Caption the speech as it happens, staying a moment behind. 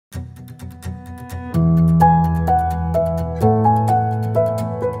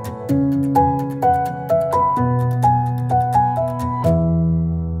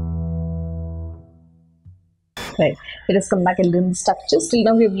Let us come back and learn the structures. Till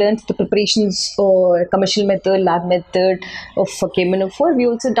now we have learned the preparations or commercial method, lab method of KMnO4. We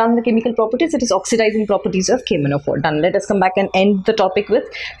also done the chemical properties, that is oxidizing properties of KMnO4. Done. Let us come back and end the topic with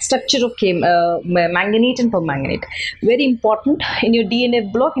structure of manganate and permanganate. Very important in your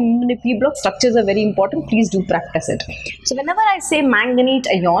DNF block, in NUMERICAL block, structures are very important. Please do practice it. So whenever I say manganate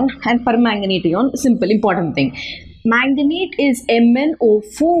ion and permanganate ion, simple, important thing. Manganate is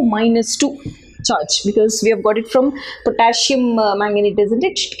MnO4 minus 2 charge, because we have got it from potassium manganate, isn't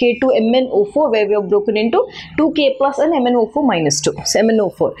it? K2MnO4, where we have broken into 2K plus and MnO4 minus 2. So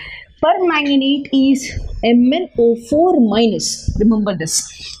MnO4. Permanganate is MnO4 minus. Remember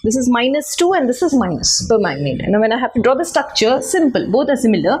this. This is minus 2 and this is minus permanganate. And when I have to draw the structure, simple. Both are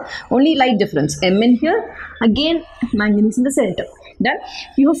similar, only light difference. Mn here, again manganese in the center. Then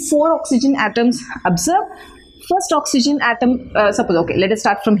you have 4 oxygen atoms. Observe. First oxygen atom, suppose, okay, let us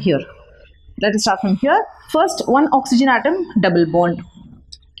start from here. Let us start from here. First, one oxygen atom, double bond.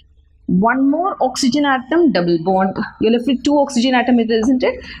 One more oxygen atom, double bond. You're left with 2 oxygen atoms, isn't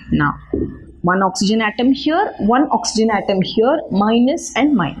it? Now, one oxygen atom here, one oxygen atom here, minus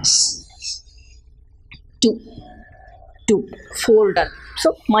and minus. 2, 4 done.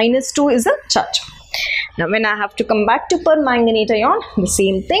 So, minus 2 is the charge. Now, when I have to come back to permanganate ion, the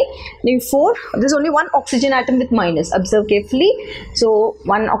same thing. Therefore, there's only one oxygen atom with minus. Observe carefully. So,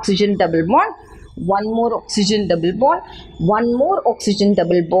 one oxygen double bond, one more oxygen double bond, one more oxygen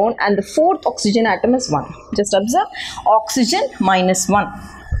double bond, and the 4th oxygen atom is 1. Just observe. Oxygen minus 1.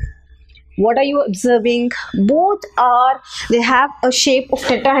 What are you observing? Both are, they have a shape of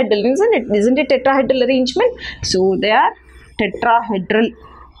tetrahedral, isn't it? Isn't it tetrahedral arrangement? So, they are tetrahedral.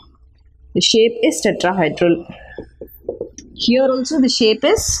 The shape is tetrahedral. Here also the shape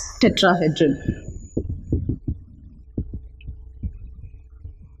is tetrahedral.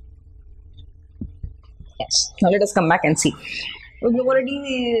 Yes. Now let us come back and see. We have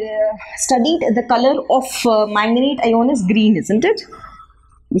already studied the color of manganate ion is green, isn't it?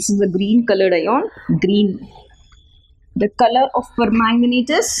 This is the green colored ion. Green. The color of permanganate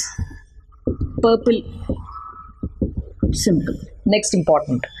is purple. Simple. Next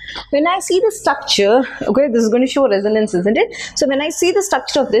important. When I see the structure, okay, this is going to show resonance, isn't it? So when I see the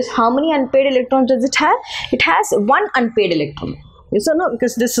structure of this, how many unpaired electrons does it have? It has 1 unpaired electron. Yes or no?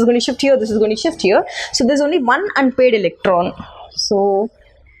 Because this is going to shift here, this is going to shift here. So there's only 1 unpaired electron. So,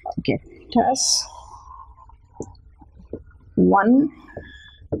 okay, it has 1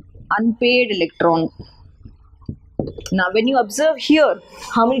 unpaired electron. Now, when you observe here,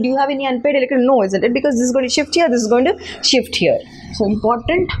 how many do you have any unpaired electron? No, isn't it? Because this is going to shift here, this is going to shift here. So,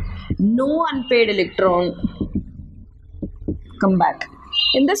 important, no unpaired electron. Come back.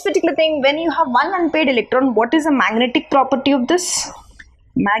 In this particular thing, when you have 1 unpaired electron, what is the magnetic property of this?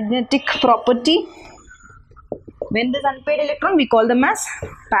 Magnetic property. When there's unpaired electron, we call them as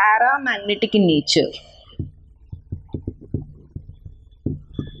paramagnetic in nature.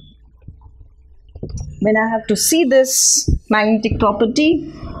 When I have to see this magnetic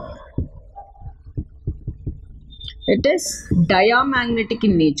property, it is diamagnetic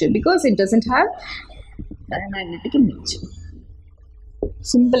in nature, because it doesn't have diamagnetic in nature.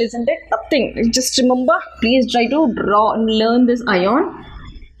 Simple, isn't it? Nothing. Just remember, please try to draw and learn this ion.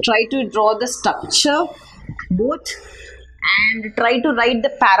 Try to draw the structure, both, and try to write the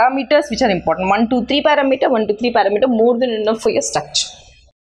parameters which are important. 1, 2, 3 parameter, 1, 2, 3 parameter, more than enough for your structure.